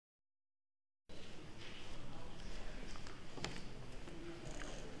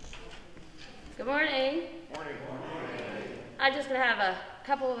Good morning. Morning. I'm just going to have a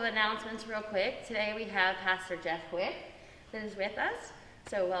couple of announcements real quick. Today we have Pastor Jeff Wick that is with us,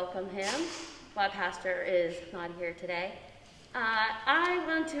 so welcome him while Pastor is not here today. I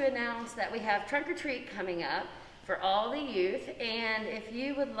want to announce that we have Trunk or Treat coming up for all the youth, and if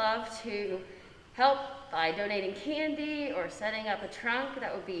you would love to help by donating candy or setting up a trunk,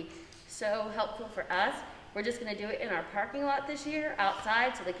 that would be so helpful for us. We're just going to do it in our parking lot this year,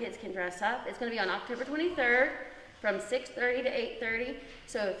 outside, so the kids can dress up. It's going to be on October 23rd from 6:30 to 8:30.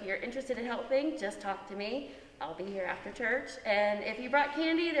 So if you're interested in helping, just talk to me. I'll be here after church. And if you brought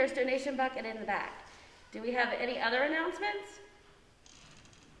candy, there's a donation bucket in the back. Do we have any other announcements?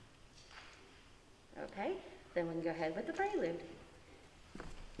 Okay, then we can go ahead with the prelude.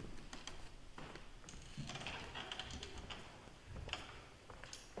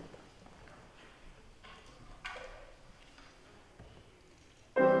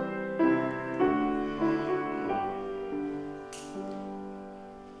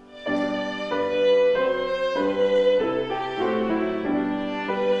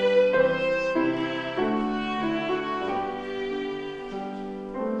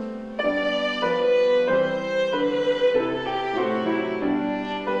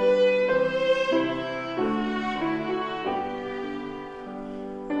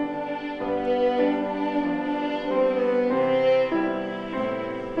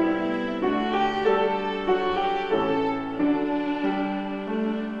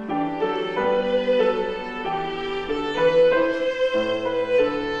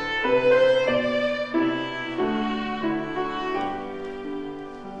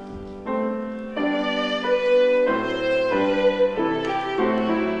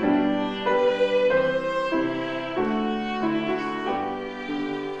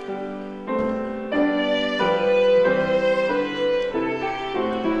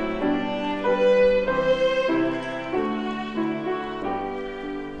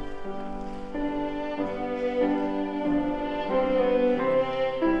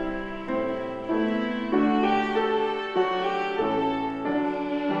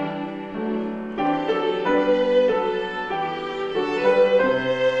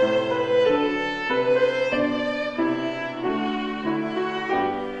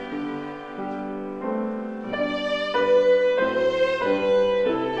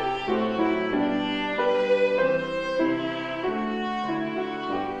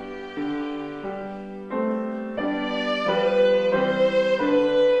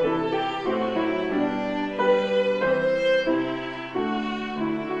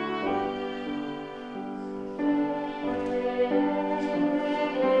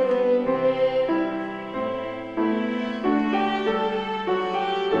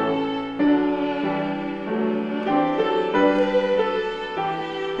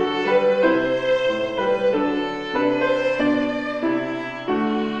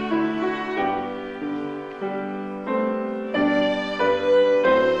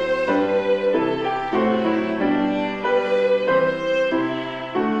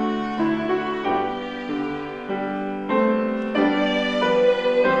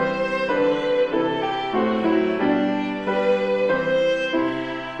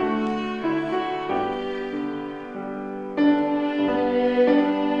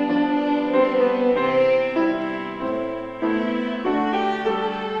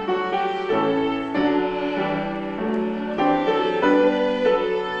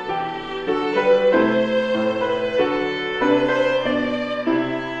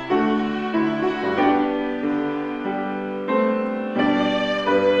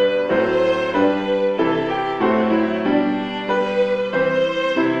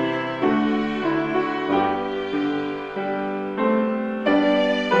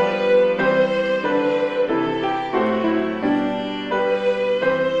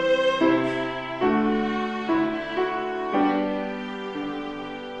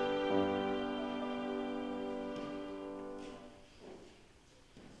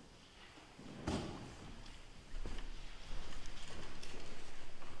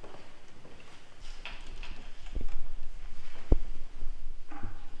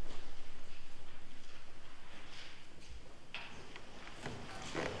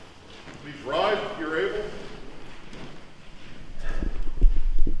 Rise if you're able.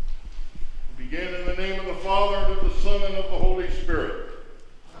 Begin in the name of the Father, and of the Son, and of the Holy Spirit.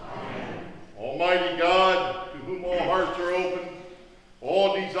 Amen. Almighty God, to whom all hearts are open,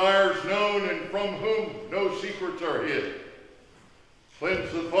 all desires known, and from whom no secrets are hid.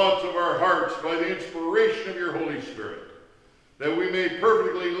 Cleanse the thoughts of our hearts by the inspiration of your Holy Spirit, that we may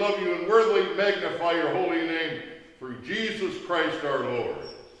perfectly love you and worthily magnify your holy name, through Jesus Christ our Lord.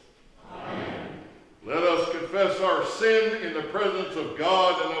 Amen. Let us confess our sin in the presence of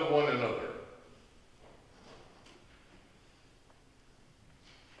God and of one another.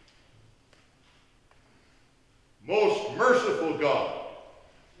 Most merciful God,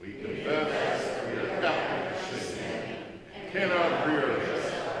 we confess that we are captive of sin and cannot free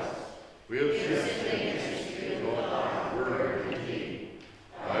ourselves. We have sinned against you in thought, word, and deed,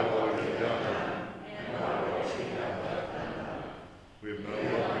 by what we have done and by what we have not done. We have not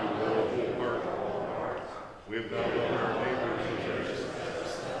loved you with our whole heart. We have not loved our neighbors as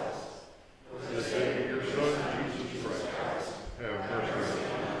ourselves. For the sake of your Son, Jesus Christ, have mercy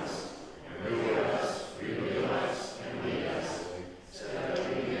on us, and renew us, renew us, and lead us, so that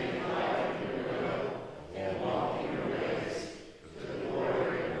we may abide in your will and walk in your ways, to the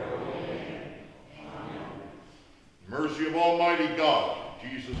glory of your holy name. Amen. Mercy of Almighty God,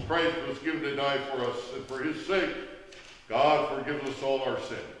 Jesus Christ was given to die for us, and for his sake, God forgives us all our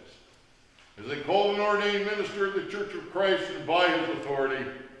sins. As a called and ordained minister of the Church of Christ and by his authority,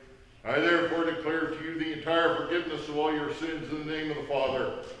 I therefore declare to you the entire forgiveness of all your sins in the name of the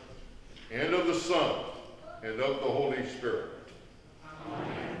Father, and of the Son, and of the Holy Spirit.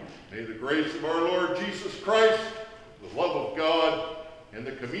 Amen. May the grace of our Lord Jesus Christ, the love of God, and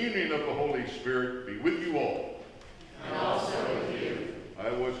the communion of the Holy Spirit be with you all. And also with you. I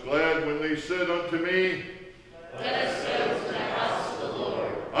was glad when they said unto me, let us go to the house of the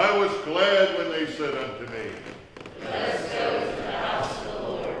Lord. I was glad when they said unto me, let us go to the house of the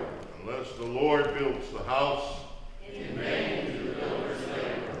Lord. Unless the Lord builds the house, in vain do the builders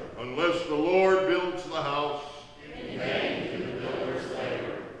labor. Unless the Lord builds the house, in vain do the builders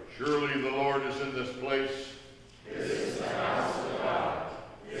labor. Surely the Lord is in this place. This is the house of God.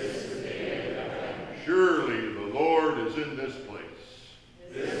 This is the gate of heaven. Surely the Lord is in this place.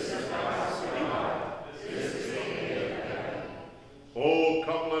 This is the house of God. This is the gate of heaven. Oh,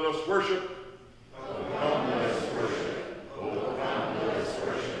 come, let us worship. Oh, come, let us worship. Oh, come, let us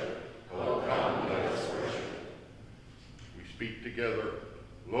worship. Oh, come, let us worship. We speak together.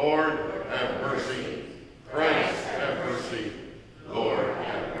 Lord, have mercy. Christ, have mercy. Lord,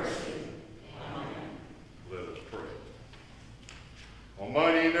 have mercy. Amen. Let us pray.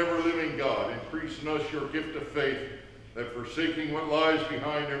 Almighty and ever-living God, increase in us your gift of faith, that forsaking what lies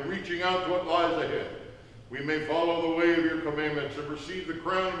behind and reaching out to what lies ahead, we may follow the way of your commandments and receive the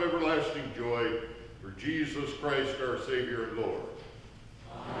crown of everlasting joy through Jesus Christ, our Savior and Lord.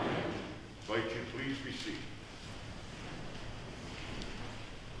 Amen. I invite you, please be seated.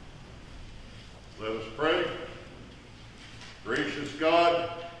 Let us pray. Gracious God,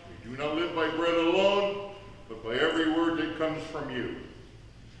 we do not live by bread alone, but by every word that comes from you.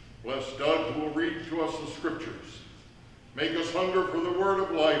 Bless Doug, who will read to us the Scriptures. Make us hunger for the word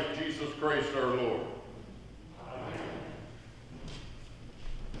of life, Jesus Christ our Lord.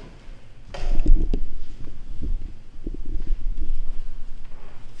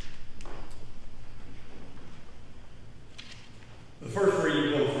 The first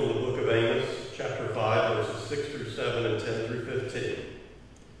reading comes from the book of Amos, chapter 5, verses 6 through 7 and 10 through 15.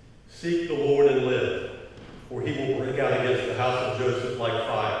 Seek the Lord and live, for he will break out against the house of Joseph like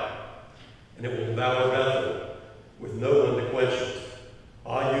fire, and it will devour Bethel, with no one to quench it.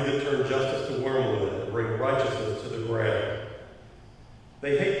 Ah, you that turn justice to wormwood and bring righteousness to the ground.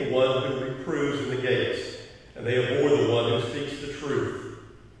 They hate the one who reproves in the gates, and they abhor the one who speaks the truth.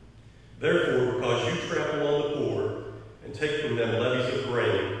 Therefore, because you trample on the poor, and take from them levies of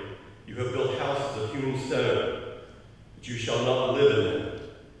grain, you have built houses of hewn stone, but you shall not live in them.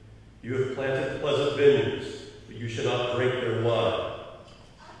 You have planted pleasant vineyards, but you shall not drink their wine.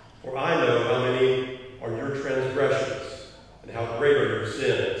 For I know how many are your transgressions, and how great are your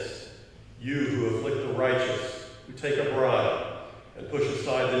sins. You who afflict the righteous, who take a bribe, and push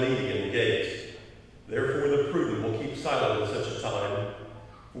aside the needy in the gates. Therefore the prudent will keep silent in such a time,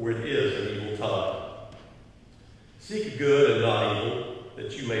 for it is an evil time. Seek good and not evil,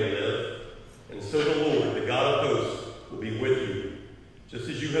 that you may live, and so the Lord, the God of hosts, will be with you. Just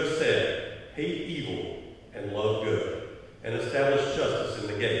as you have said, hate evil and love good, and establish justice in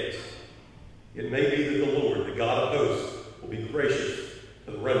the gates. It may be that the Lord, the God of hosts, will be gracious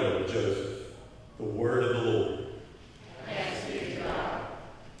to the remnant of Joseph. The word of the Lord. Thanks be to God.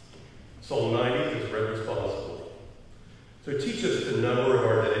 Psalm 90 is read responsibly. So teach us the number of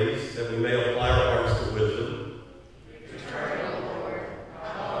our days, that we may apply our hearts to wisdom. Return, O Lord,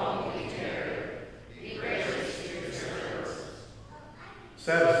 how long will you tarry? Be gracious to your servants.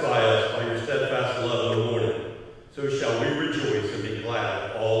 Satisfy us by your steadfast love in the morning, so shall we rejoice and be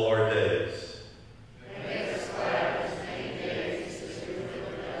glad all our days. Make us glad as many days as you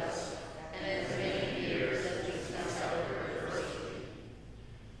afflicted us, and as many years as you sent out your adversity.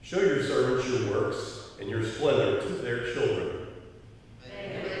 Show your servants your works,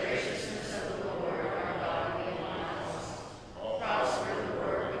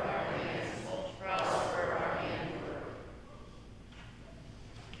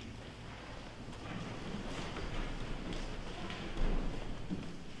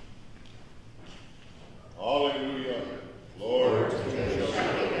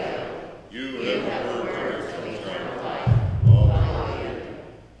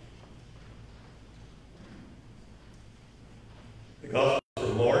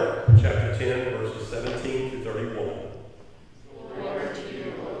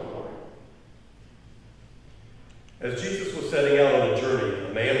 As Jesus was setting out on a journey,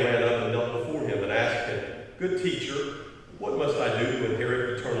 a man ran up and knelt before him and asked him, "Good teacher, what must I do to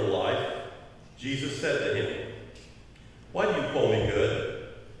inherit eternal life?" Jesus said to him, "Why do you call me good?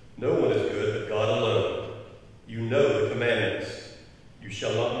 No one is good but God alone. You know the commandments. You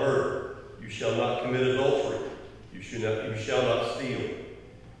shall not murder. You shall not commit adultery. You shall not steal.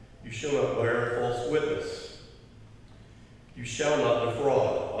 You shall not bear false witness. You shall not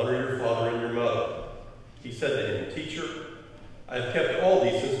defraud. Honor your father and your mother." He said to him, "Teacher, I have kept all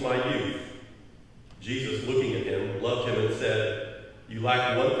these since my youth." Jesus, looking at him, loved him and said, "You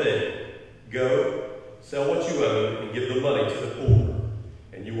lack one thing. Go, sell what you own and give the money to the poor,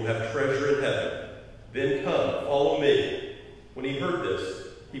 and you will have treasure in heaven. Then come, follow me." When he heard this,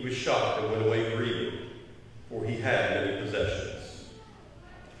 he was shocked and went away grieving, for he had many possessions.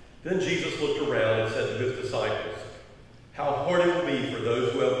 Then Jesus looked around and said to his disciples, "How hard it will be for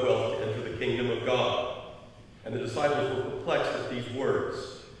those who have wealth to enter the kingdom of God." And the disciples were perplexed at these words.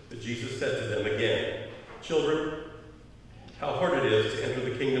 But Jesus said to them again, "Children, how hard it is to enter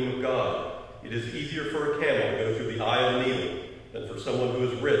the kingdom of God. It is easier for a camel to go through the eye of a needle than for someone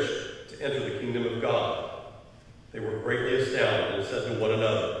who is rich to enter the kingdom of God." They were greatly astounded and said to one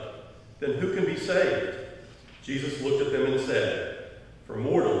another, "Then who can be saved?" Jesus looked at them and said, "For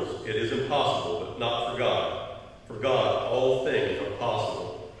mortals it is impossible, but not for God. For God all things are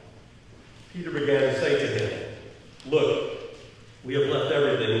possible." Peter began to say to him, "Look, we have left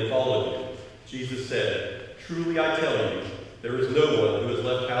everything and followed you." Jesus said, "Truly I tell you, there is no one who has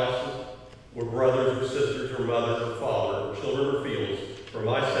left houses, or brothers or sisters, or mother or father, or children or fields, for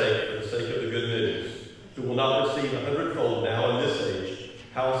my sake, for the sake of the good news, who will not receive 100-fold now in this age,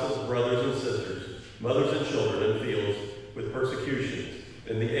 houses, brothers and sisters, mothers and children, and fields, with persecutions,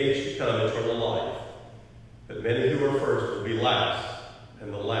 in the age to come eternal life. But many who are first will be last,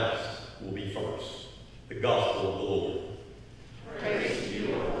 and the last will be first." The Gospel of the Lord. Praise to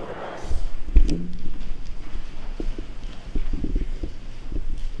you, O Christ.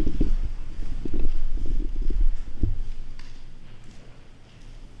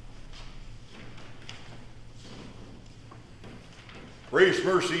 Grace,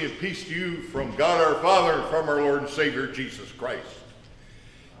 mercy, and peace to you from God our Father and from our Lord and Savior, Jesus Christ.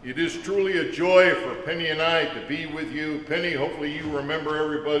 It is truly a joy for Penny and I to be with you. Penny, hopefully you remember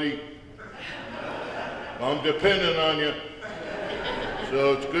everybody. I'm dependent on you.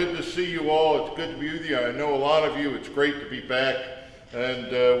 So it's good to see you all. It's good to be with you. I know a lot of you. It's great to be back.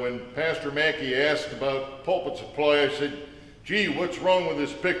 And when Pastor Mackey asked about pulpit supply, I said, "Gee, what's wrong with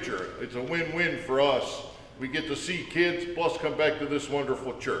this picture? It's a win-win for us. We get to see kids, plus come back to this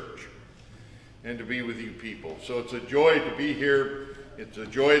wonderful church and to be with you people." So it's a joy to be here. It's a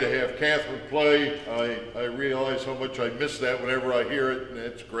joy to have Catherine play. I realize how much I miss that whenever I hear it, and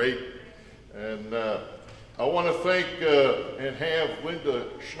it's great. And I want to thank and have Linda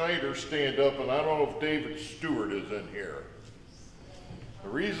Schneider stand up, and I don't know if David Stewart is in here. The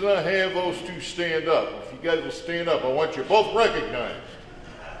reason I have those two stand up, if you guys will stand up, I want you both recognized.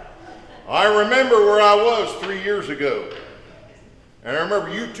 I remember where I was 3 years ago, and I remember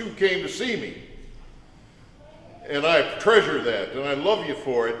you two came to see me, and I treasure that, and I love you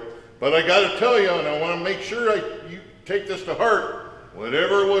for it. But I got to tell you, and I want to make sure you take this to heart,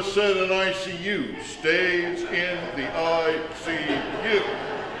 whatever was said in ICU stays in the ICU.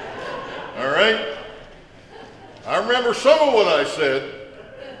 All right? I remember some of what I said.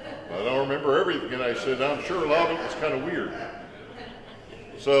 I don't remember everything I said. I'm sure a lot of it was kind of weird.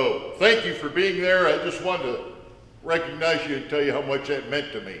 So thank you for being there. I just wanted to recognize you and tell you how much that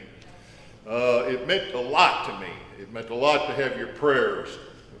meant to me. It meant a lot to me. It meant a lot to have your prayers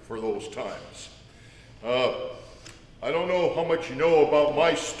for those times. I don't know how much you know about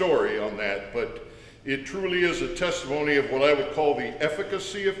my story on that, but it truly is a testimony of what I would call the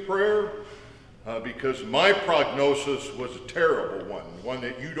efficacy of prayer, because my prognosis was a terrible one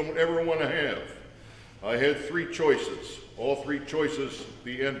that you don't ever want to have. I had 3 choices. All 3 choices,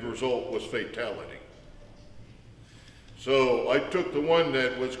 the end result was fatality. So I took the one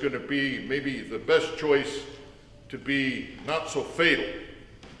that was going to be maybe the best choice to be not so fatal.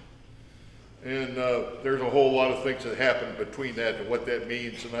 And there's a whole lot of things that happened between that and what that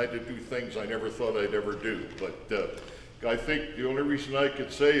means, and I had to do things I never thought I'd ever do. But I think the only reason I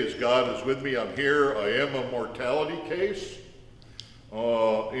could say is God is with me. I'm here. I am a mortality case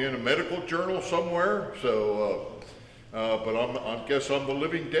in a medical journal somewhere. So, but I guess I'm the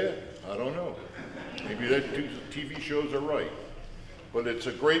living dead. I don't know. Maybe that TV shows are right. But it's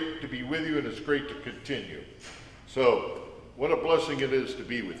great to be with you, and it's great to continue. So, what a blessing it is to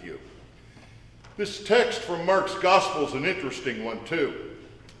be with you. This text from Mark's Gospel is an interesting one, too.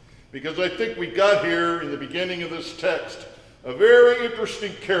 because I think we got here in the beginning of this text a very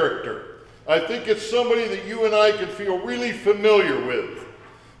interesting character. I think it's somebody that you and I can feel really familiar with.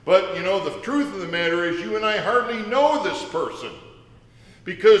 But, you know, the truth of the matter is you and I hardly know this person.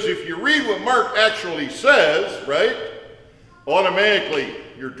 Because if you read what Mark actually says, right, automatically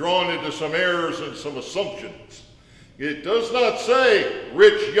you're drawn into some errors and some assumptions. It does not say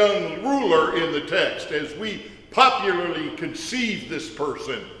rich young ruler in the text as we popularly conceive this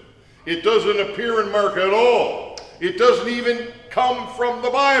person. It doesn't appear in Mark at all. It doesn't even come from the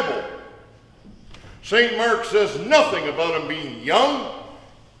Bible. St. Mark says nothing about him being young,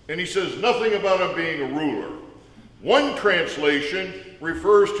 and he says nothing about him being a ruler. One translation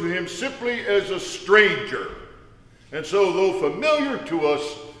refers to him simply as a stranger. And so, though familiar to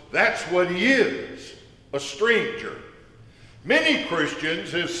us, that's what he is, a stranger. Many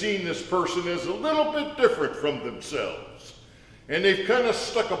Christians have seen this person as a little bit different from themselves. And they've kind of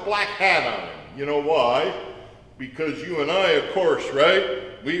stuck a black hat on him. You know why? Because you and I, of course,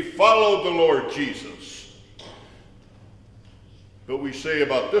 right? We followed the Lord Jesus. But we say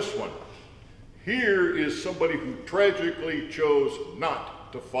about this one, here is somebody who tragically chose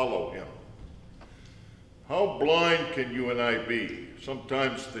not to follow him. How blind can you and I be?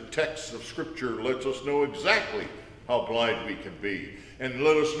 Sometimes the text of Scripture lets us know exactly how blind we can be, and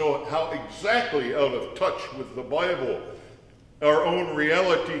let us know how exactly out of touch with the Bible our own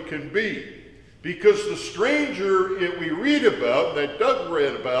reality can be. Because the stranger that we read about, that Doug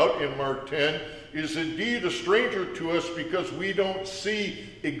read about in Mark 10, is indeed a stranger to us because we don't see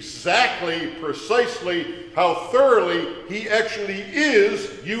exactly, precisely how thoroughly he actually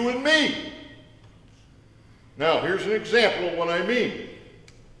is you and me. Now, here's an example of what I mean.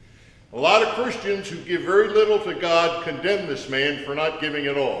 A lot of Christians who give very little to God condemn this man for not giving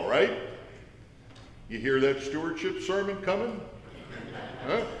at all, right? You hear that stewardship sermon coming?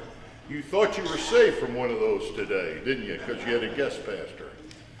 Huh? You thought you were safe from one of those today, didn't you? Because you had a guest pastor.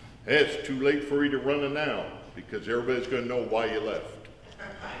 It's too late for you to run now because everybody's going to know why you left.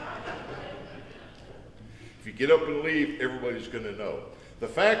 If you get up and leave, everybody's going to know. The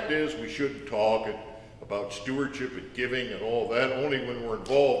fact is, we shouldn't talk about stewardship and giving and all that only when we're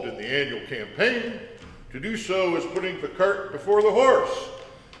involved in the annual campaign. To do so is putting the cart before the horse.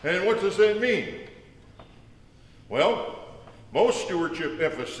 And what does that mean? Well, most stewardship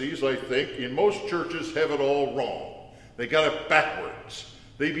emphases, I think, in most churches have it all wrong. They got it backwards.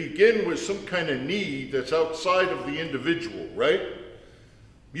 They begin with some kind of need that's outside of the individual, right?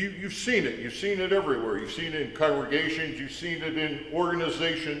 You've seen it. You've seen it everywhere. You've seen it in congregations. You've seen it in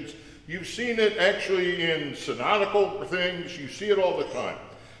organizations. You've seen it actually in synodical things. You see it all the time.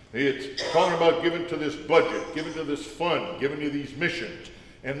 It's talking about giving to this budget, giving to this fund, giving to these missions,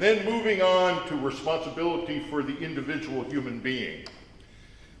 and then moving on to responsibility for the individual human being.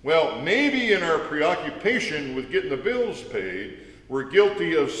 Well, maybe in our preoccupation with getting the bills paid, we're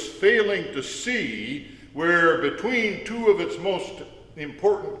guilty of failing to see where between two of its most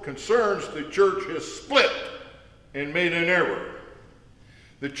important concerns, the church has split and made an error.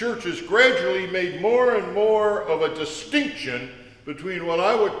 The church has gradually made more and more of a distinction between what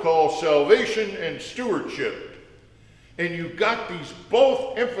I would call salvation and stewardship. And you've got these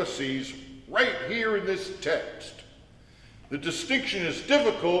both emphases right here in this text. The distinction is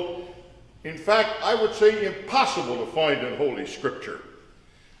difficult, in fact, I would say impossible to find in Holy Scripture.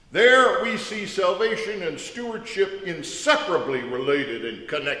 There we see salvation and stewardship inseparably related and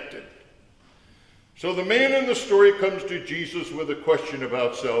connected. So the man in the story comes to Jesus with a question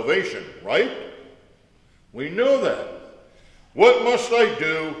about salvation, right? We know that. What must I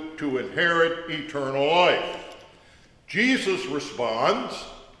do to inherit eternal life? Jesus responds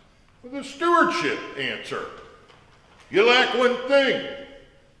with a stewardship answer. You lack one thing.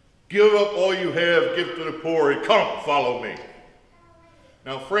 Give up all you have, give to the poor, and come, follow me.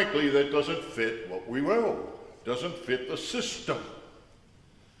 Now, frankly, that doesn't fit what we know. Doesn't fit the system.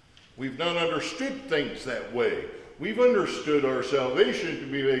 We've not understood things that way. We've understood our salvation to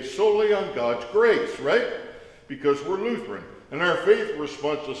be based solely on God's grace, right? Because we're Lutheran. And our faith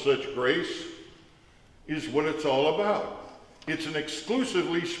response to such grace is what it's all about. It's an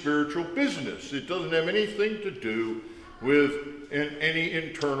exclusively spiritual business. It doesn't have anything to do with any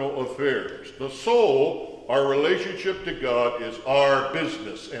internal affairs. The soul, our relationship to God, is our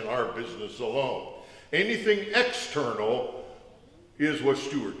business and our business alone. Anything external is what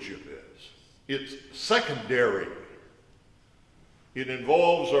stewardship is. It's secondary. It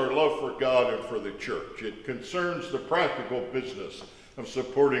involves our love for God and for the church. It concerns the practical business of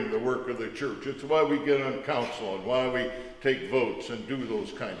supporting the work of the church. It's why we get on council and why we take votes and do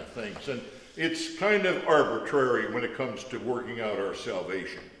those kind of things. And it's kind of arbitrary when it comes to working out our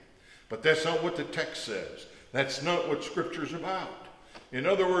salvation. But that's not what the text says. That's not what Scripture's about. In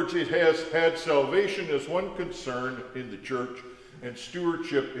other words, it has had salvation as one concern in the church and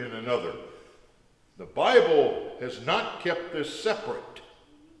stewardship in another. The Bible has not kept this separate,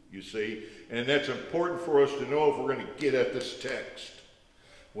 you see, and that's important for us to know if we're going to get at this text.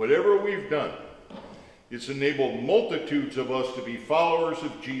 Whatever we've done, it's enabled multitudes of us to be followers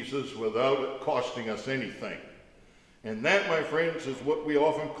of Jesus without it costing us anything. And that, my friends, is what we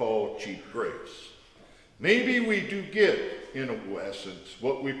often call cheap grace. Maybe we do get, in essence,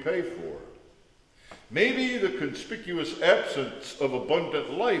 what we pay for. Maybe the conspicuous absence of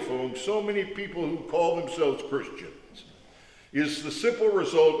abundant life among so many people who call themselves Christians is the simple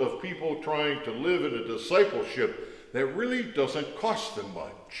result of people trying to live in a discipleship that really doesn't cost them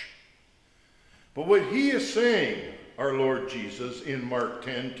much. But what he is saying, our Lord Jesus, in Mark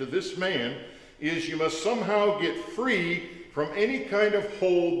 10 to this man, is you must somehow get free from any kind of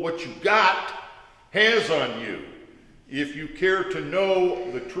hold what you got has on you if you care to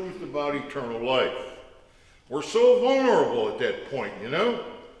know the truth about eternal life. We're so vulnerable at that point, you know.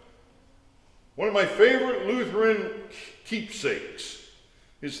 One of my favorite Lutheran keepsakes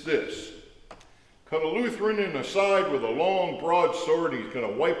is this. Cut a Lutheran in the side with a long, broad sword, he's going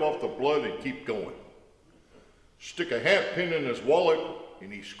to wipe off the blood and keep going. Stick a hat pin in his wallet,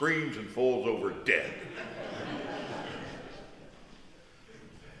 and he screams and falls over dead.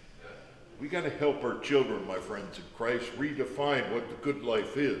 We got to help our children, my friends in Christ, redefine what the good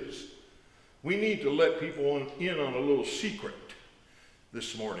life is. We need to let people in on a little secret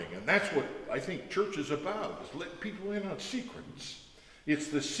this morning, and that's what I think church is about, is let people in on secrets. It's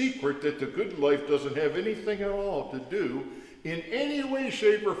the secret that the good life doesn't have anything at all to do in any way,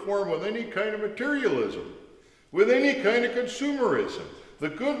 shape, or form with any kind of materialism, with any kind of consumerism. The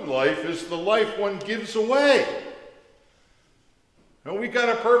good life is the life one gives away. And we got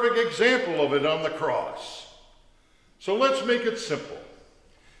a perfect example of it on the cross. So let's make it simple.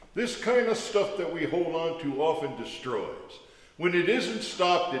 This kind of stuff that we hold on to often destroys. When it isn't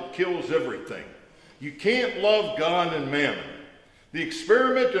stopped, it kills everything. You can't love God and mammon. The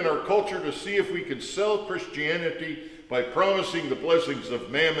experiment in our culture to see if we can sell Christianity by promising the blessings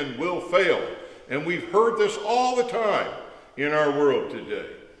of mammon will fail. And we've heard this all the time in our world today.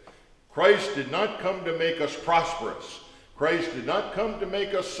 Christ did not come to make us prosperous. Christ did not come to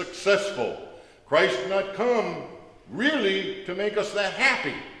make us successful. Christ did not come really to make us that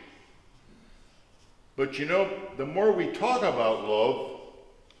happy. But you know, the more we talk about love,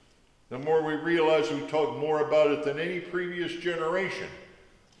 the more we realize we talk more about it than any previous generation.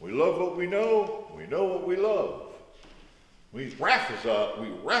 We love what we know what we love. We rhapsodize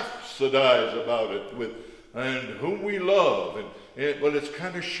about it with and whom we love, but it's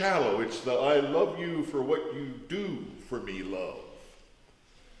kind of shallow. It's the I love you for what you do for me love.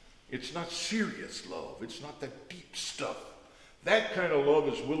 It's not serious love. It's not the deep stuff. That kind of love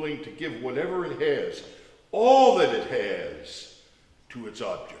is willing to give whatever it has, all that it has, to its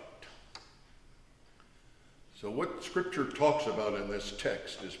object. So what Scripture talks about in this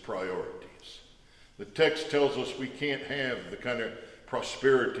text is priorities. The text tells us we can't have the kind of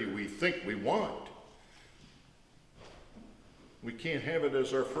prosperity we think we want. We can't have it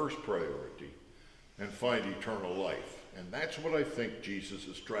as our first priority and find eternal life. And that's what I think Jesus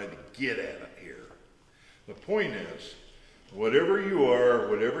is trying to get at here. The point is, whatever you are,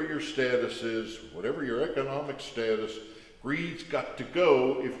 whatever your status is, whatever your economic status, greed's got to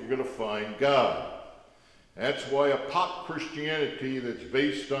go if you're going to find God. That's why a pop Christianity that's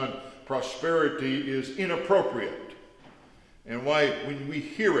based on prosperity is inappropriate. And why when we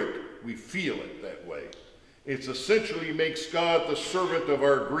hear it, we feel it that way. It essentially makes God the servant of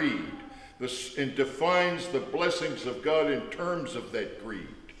our greed and defines the blessings of God in terms of that greed.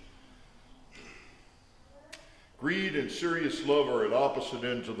 Greed and serious love are at opposite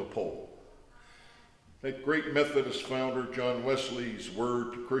ends of the pole. That great Methodist founder, John Wesley's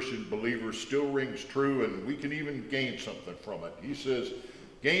word to Christian believers still rings true, and we can even gain something from it. He says,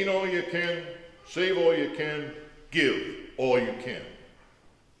 gain all you can, save all you can, give all you can.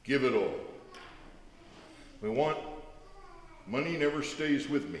 Give it all. Money never stays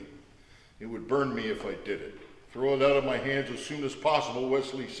with me. It would burn me if I did it. Throw it out of my hands as soon as possible,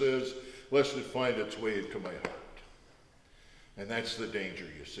 Wesley says, lest it find its way into my heart. And that's the danger,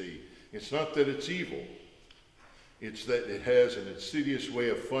 you see. It's not that it's evil. It's that it has an insidious way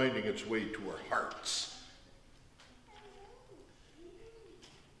of finding its way to our hearts.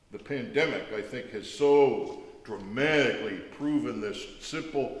 The pandemic, I think, has so dramatically proven this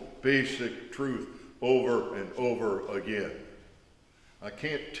simple, basic truth over and over again. I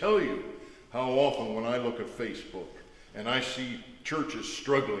can't tell you how often when I look at Facebook and I see churches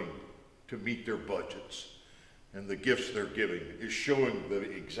struggling to meet their budgets. And the gifts they're giving is showing the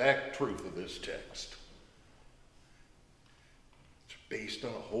exact truth of this text. It's based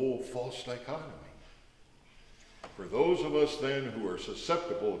on a whole false dichotomy. For those of us then who are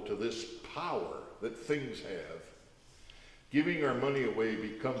susceptible to this power that things have, giving our money away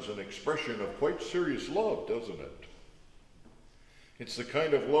becomes an expression of quite serious love, doesn't it? It's the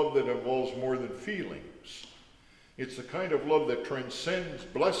kind of love that involves more than feelings. It's the kind of love that transcends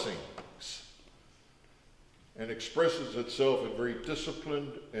blessings and expresses itself in very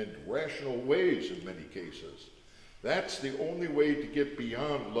disciplined and rational ways in many cases. That's the only way to get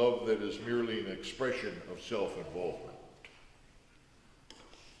beyond love that is merely an expression of self-involvement.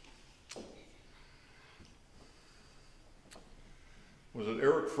 Was it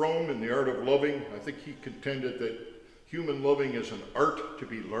Erich Fromm in The Art of Loving? I think he contended that human loving is an art to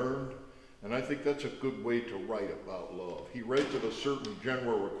be learned, and I think that's a good way to write about love. He writes of a certain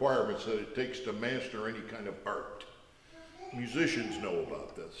general requirements that it takes to master any kind of art. Musicians know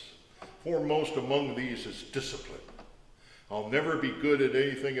about this. Foremost among these is discipline. I'll never be good at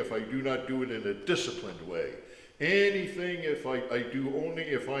anything if I do not do it in a disciplined way. Anything if I do only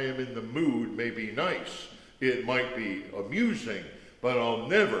if I am in the mood may be nice. It might be amusing, but I'll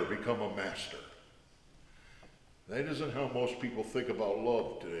never become a master. That isn't how most people think about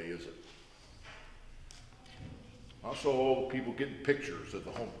love today, is it? I saw all the people getting pictures of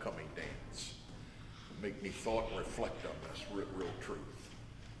the homecoming dance. It make me thought and reflect on this real truth.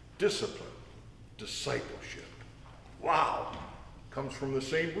 Discipline, discipleship, wow, comes from the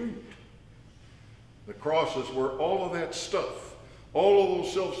same root. The cross is where all of that stuff, all of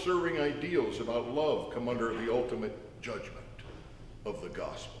those self-serving ideals about love come under the ultimate judgment of the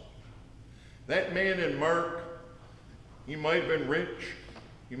gospel. That man in Mark, he might have been rich,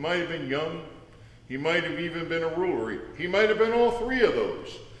 he might have been young, he might have even been a ruler, he might have been all three of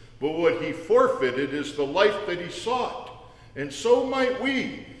those. But what he forfeited is the life that he sought. And so might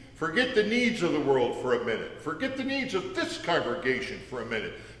we. Forget the needs of the world for a minute. Forget the needs of this congregation for a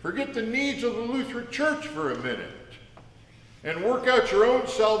minute. Forget the needs of the Lutheran Church for a minute. And work out your own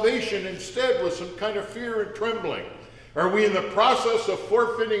salvation instead with some kind of fear and trembling. Are we in the process of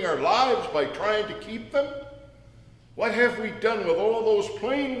forfeiting our lives by trying to keep them? What have we done with all those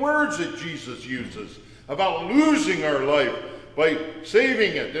plain words that Jesus uses about losing our life by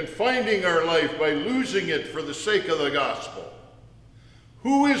saving it and finding our life by losing it for the sake of the gospel?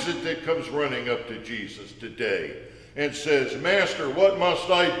 Who is it that comes running up to Jesus today and says, Master, what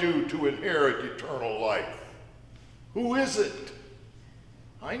must I do to inherit eternal life? Who is it?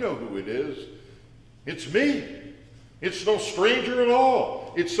 I know who it is. It's me. It's no stranger at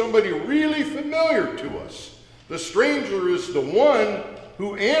all. It's somebody really familiar to us. The stranger is the one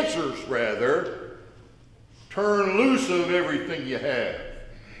who answers, rather, turn loose of everything you have,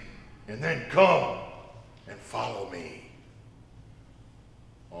 and then come and follow me.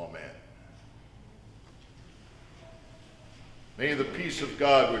 Amen. May the peace of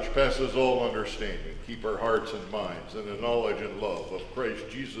God, which passes all understanding, keep our hearts and minds in the knowledge and love of Christ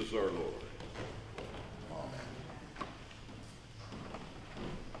Jesus our Lord.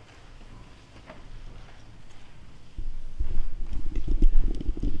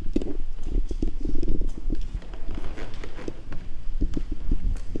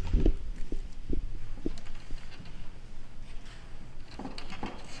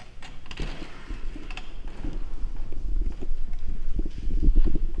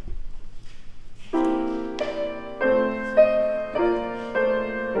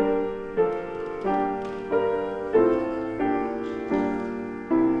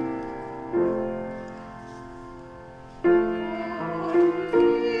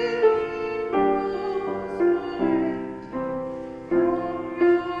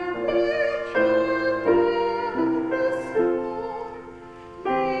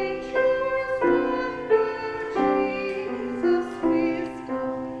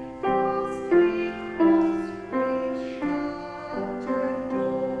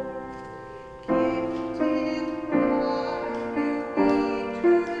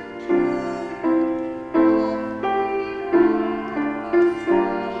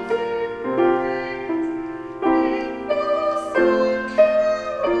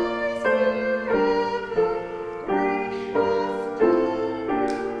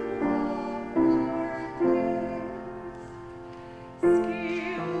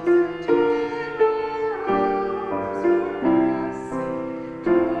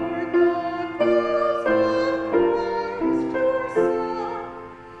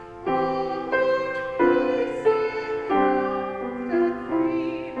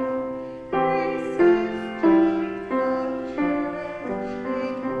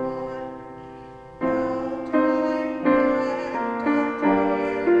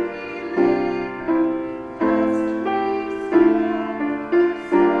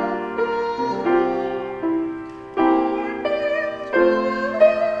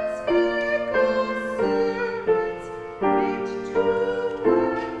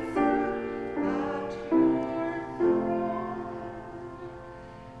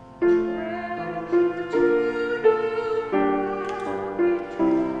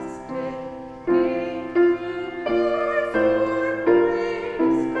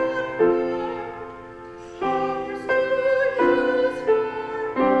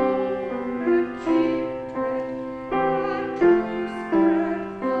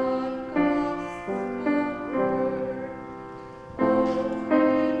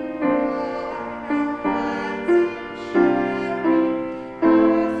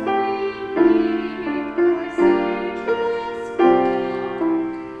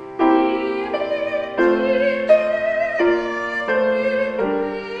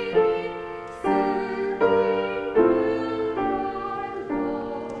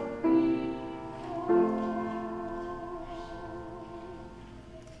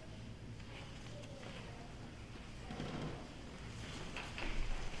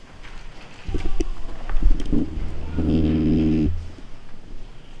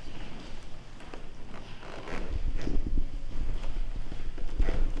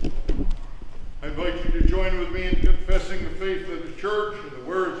 invite you to join with me in confessing the faith of the church and the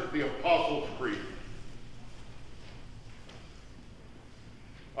words of the Apostles' Creed.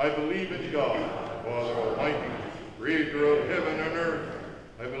 I believe in God, Father Almighty, creator of heaven and earth.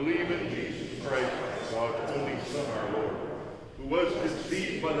 I believe in Jesus Christ, God's only Son, our Lord, who was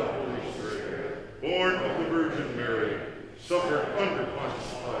conceived by the Holy Spirit, born of the Virgin Mary, suffered under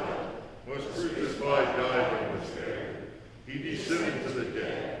Pontius Pilate, was crucified, died, and was buried. He descended to the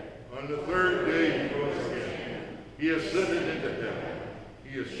dead. On the third day he rose again. He ascended into heaven.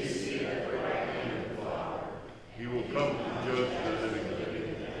 He is seated at the right hand of the Father. He will come to judge the living and the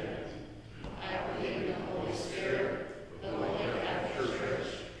dead. I believe in the Holy Spirit, the Holy Catholic Church,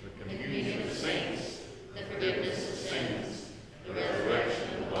 The communion of saints, the forgiveness of sins, the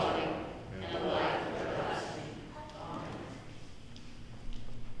resurrection of the body, and the life everlasting.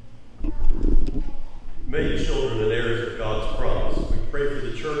 Amen. May you children and heirs of God's promise, we pray for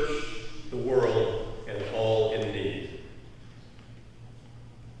the church, the world, and all in need.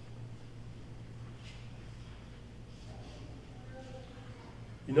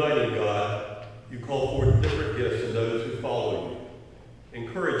 United God, you call forth different gifts in those who follow you.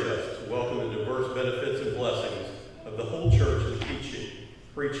 Encourage us to welcome the diverse benefits and blessings of the whole church in teaching,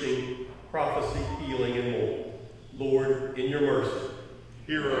 preaching, prophecy, healing, and more. Lord, in your mercy,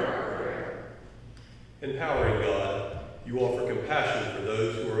 hear our prayer. Empowering God, you offer compassion for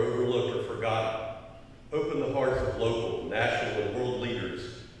those who are overlooked or forgotten. Open the hearts of local, national, and world leaders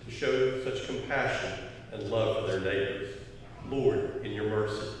to show such compassion and love for their neighbors. Lord, in your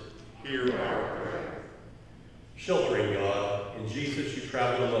mercy, Hear our prayer. Sheltering God, in Jesus you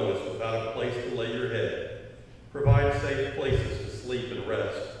traveled among us without a place to lay your head. Provide safe places to sleep and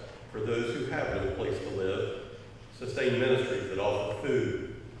rest for those who have no place to live. Sustain ministries that offer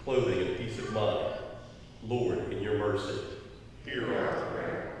food, clothing, and peace of mind. Lord, in your mercy, Hear our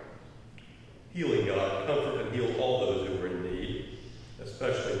prayer. Healing God, comfort and heal all those who are in need,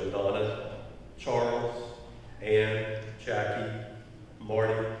 especially Madonna, Charles, Ann, Jackie,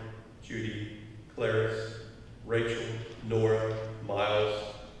 Marty, Judy, Clarice, Rachel, Nora, Miles,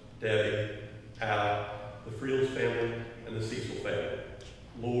 Debbie, Al, the Friels family, and the Cecil family.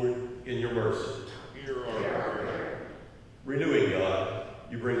 Lord, in your mercy. Hear our prayer. Renewing God,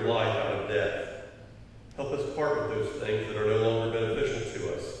 you bring life out of death. Help us part with those things that are no longer beneficial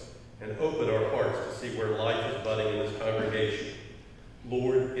to us, and open our hearts to see where life is budding in this congregation.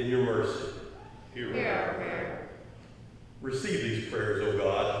 Lord, in your mercy. Hear Our prayer. Receive these prayers, O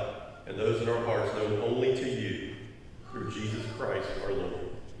God, and those in our hearts known only to you, through Jesus Christ our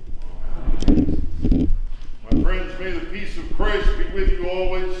Lord. My friends, may the peace of Christ be with you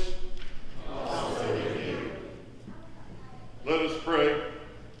always. Also with you. Let us pray.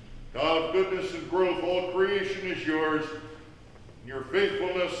 God of goodness and growth, all creation is yours, and your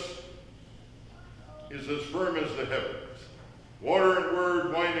faithfulness is as firm as the heavens. Water and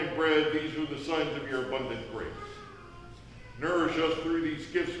word, wine and bread, these are the signs of your abundant grace. Nourish us through these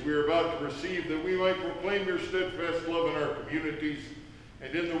gifts we are about to receive, that we might proclaim your steadfast love in our communities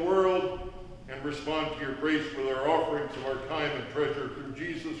and in the world, and respond to your grace with our offerings of our time and treasure through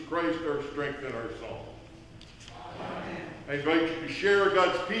Jesus Christ, our strength and our song. Amen. I invite you to share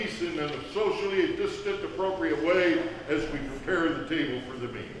God's peace in a socially distant, appropriate way as we prepare the table for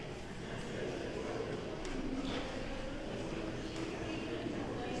the meal.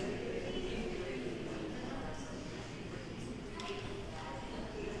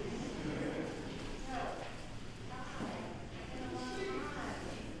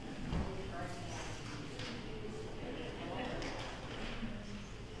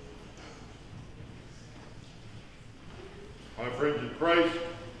 My friends in Christ,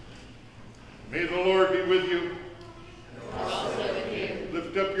 may the Lord be with you. Also with you.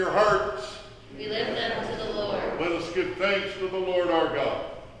 Lift up your hearts. We lift them to the Lord. Let us give thanks to the Lord our God.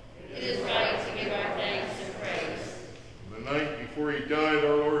 It is right to give our thanks and praise. On the night before he died,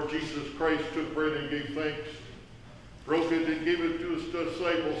 our Lord Jesus Christ took bread and gave thanks, broke it and gave it to his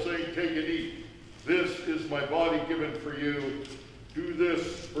disciples, saying, "Take and eat. This is my body given for you. Do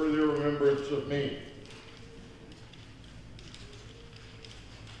this for the remembrance of me."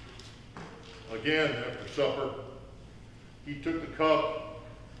 Again, after supper, he took the cup.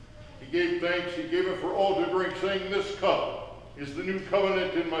 He gave thanks. He gave it for all to drink, saying, "This cup is the new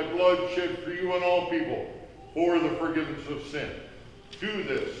covenant in my blood, shed for you and all people, for the forgiveness of sin. Do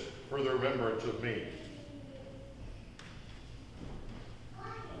this for the remembrance of me."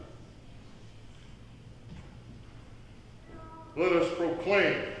 Let us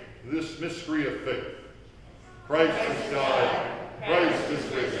proclaim this mystery of faith. Christ has died. Christ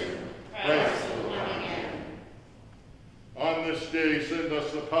is risen. Christ will come again. On this day, may send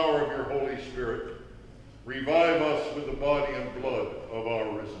us the power of your Holy Spirit. Revive us with the body and blood of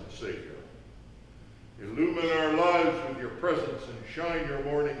our risen Savior. Illumine our lives with your presence and shine your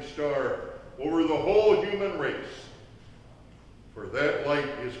morning star over the whole human race. For that light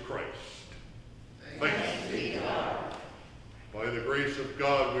is Christ. Thanks be to God. By the grace of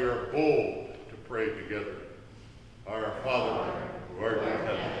God, we are bold to pray together. Our Father, who art in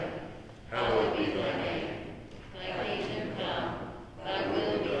heaven, hallowed be thy name. Thy kingdom come, thy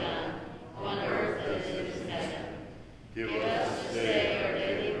will be done, on earth as it is in heaven. Give Give us this day our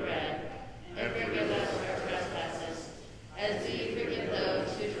daily bread, and forgive us our trespasses, as we forgive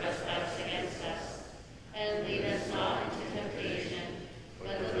those who trespass against us. And lead us not into temptation,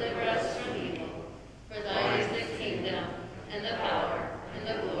 but deliver us from evil. For thine is the kingdom, and the power, and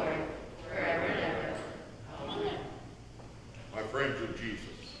the glory, forever and ever. Amen. My friends of Jesus,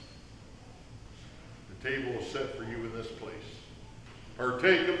 the table is set for you in this place.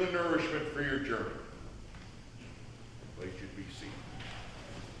 Partake of the nourishment for your journey. I invite you to be seated.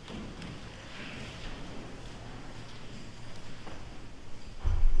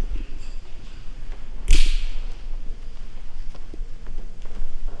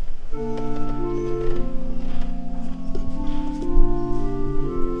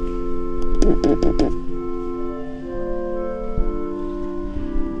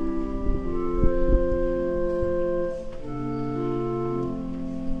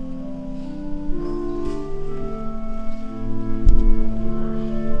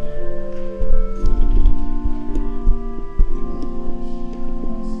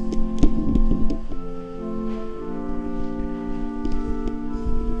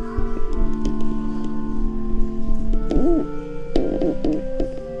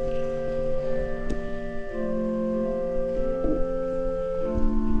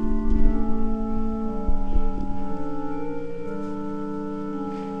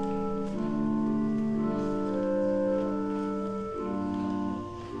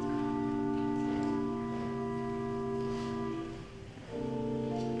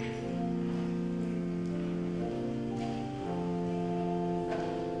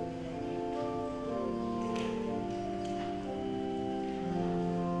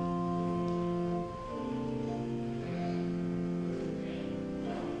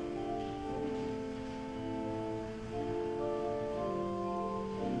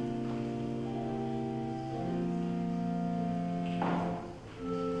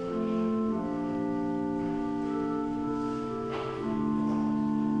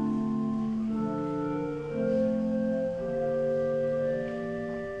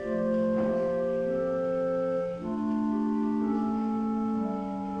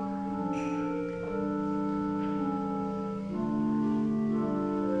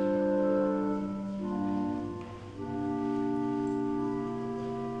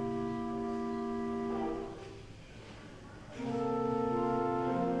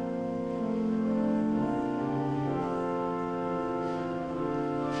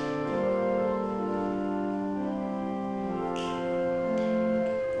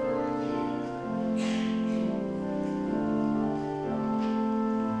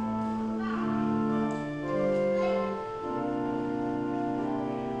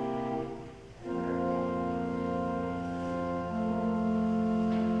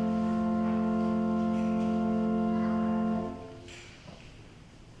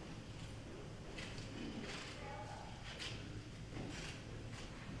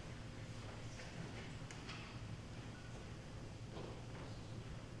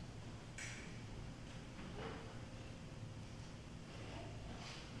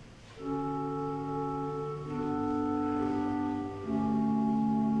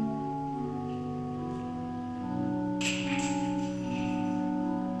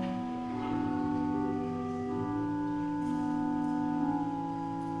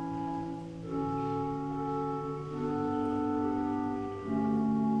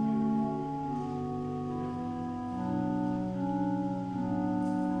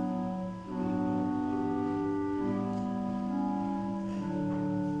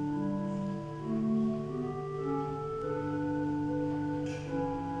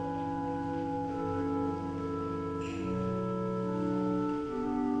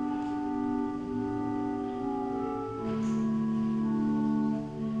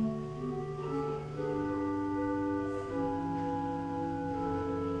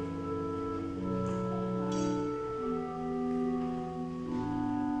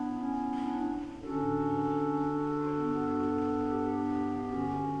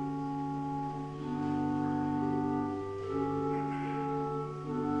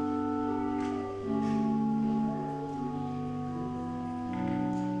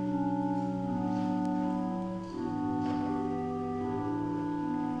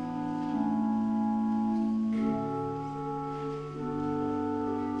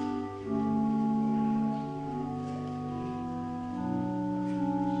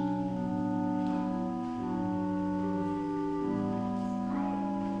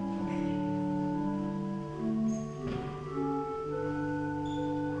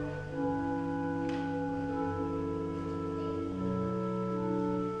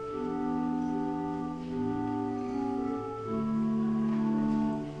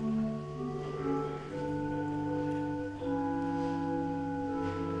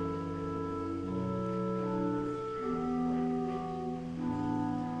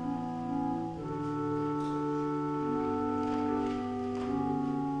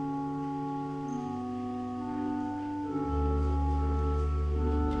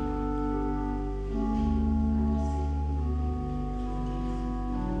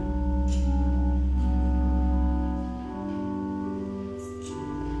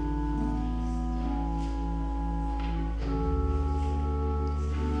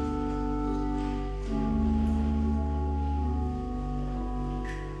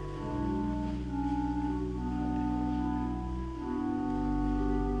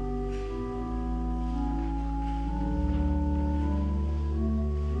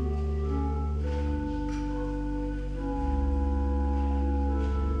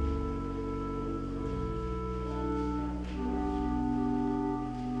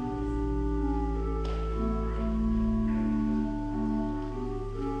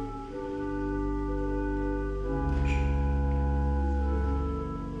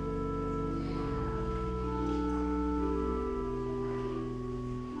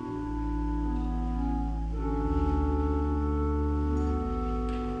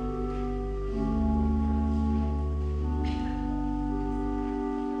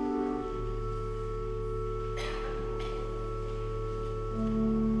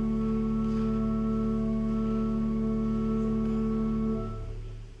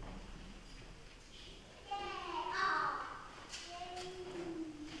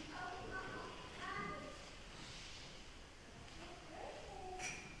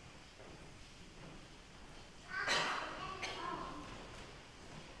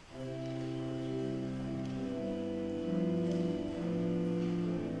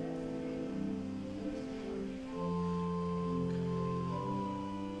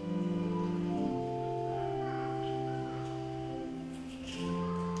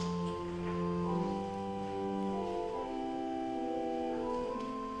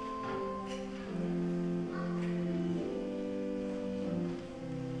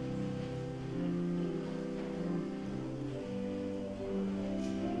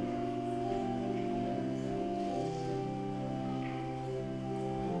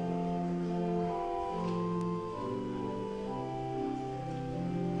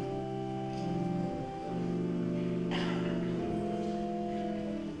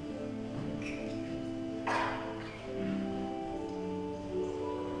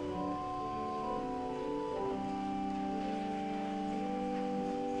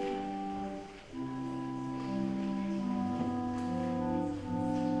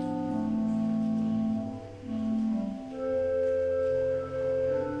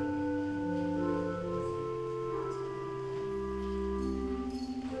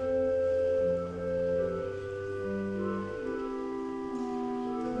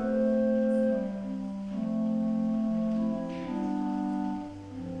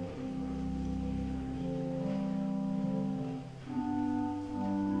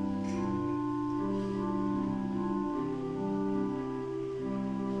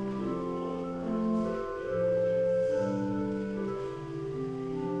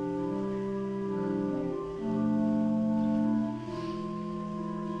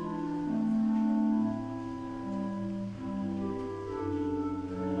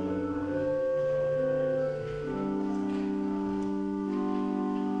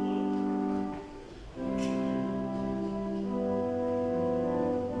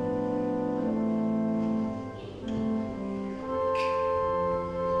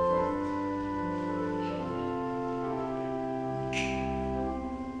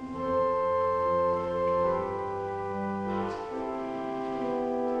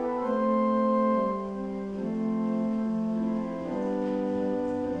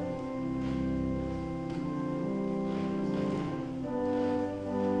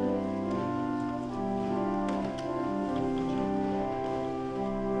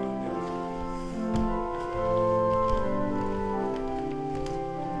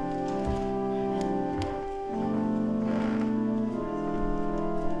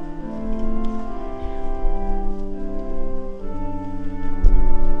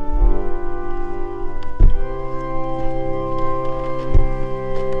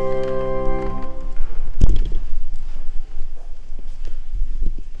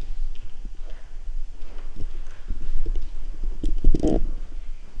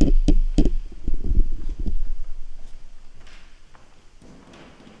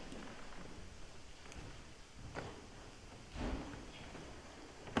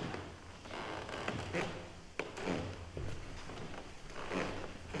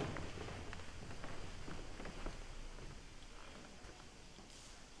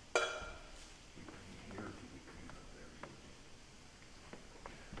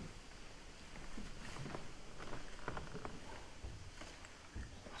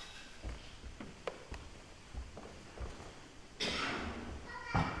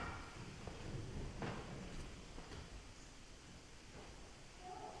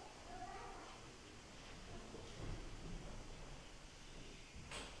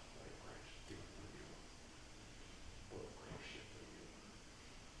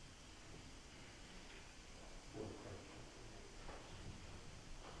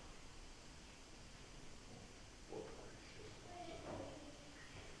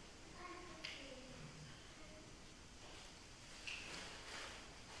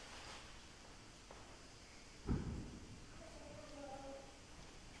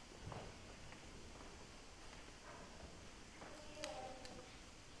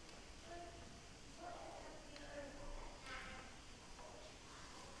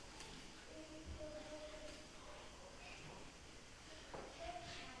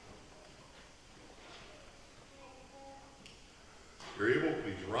 you're able,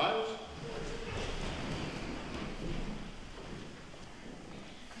 please rise.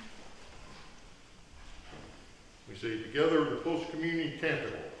 We say together the post-communion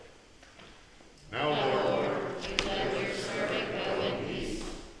canticle. Now, Lord, you let your servant go in peace.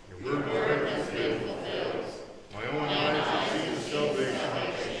 your word has been fulfilled. My own eyes have seen the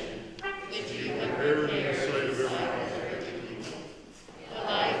salvation Which you have prepared in the sight of everyone. the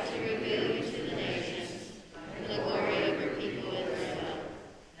light to reveal you to the nations, and the glory of your people Israel.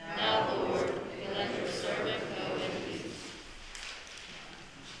 Now, Lord, you let your servant go in peace.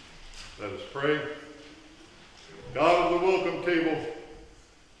 Let us pray. God of the welcome table,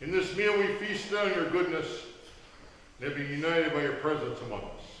 in this meal we feast on your goodness and be united by your presence among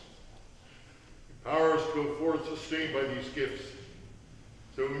us. Empower us to go forth sustained by these gifts,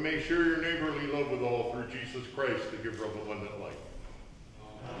 so we may share your neighborly love with all through Jesus Christ, the giver of abundant life.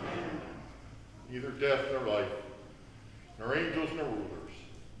 Amen. Neither death nor life, nor angels nor rulers,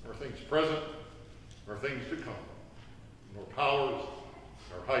 nor things present, nor things to come, nor powers,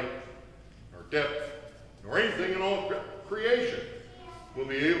 nor height, nor depth, nor anything in all creation will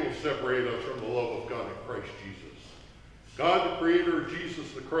be able to separate us from the love of God in Christ Jesus. God, the creator of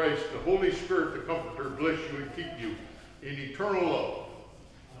Jesus the Christ, the Holy Spirit, the Comforter, bless you and keep you in eternal love.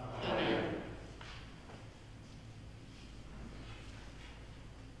 Amen.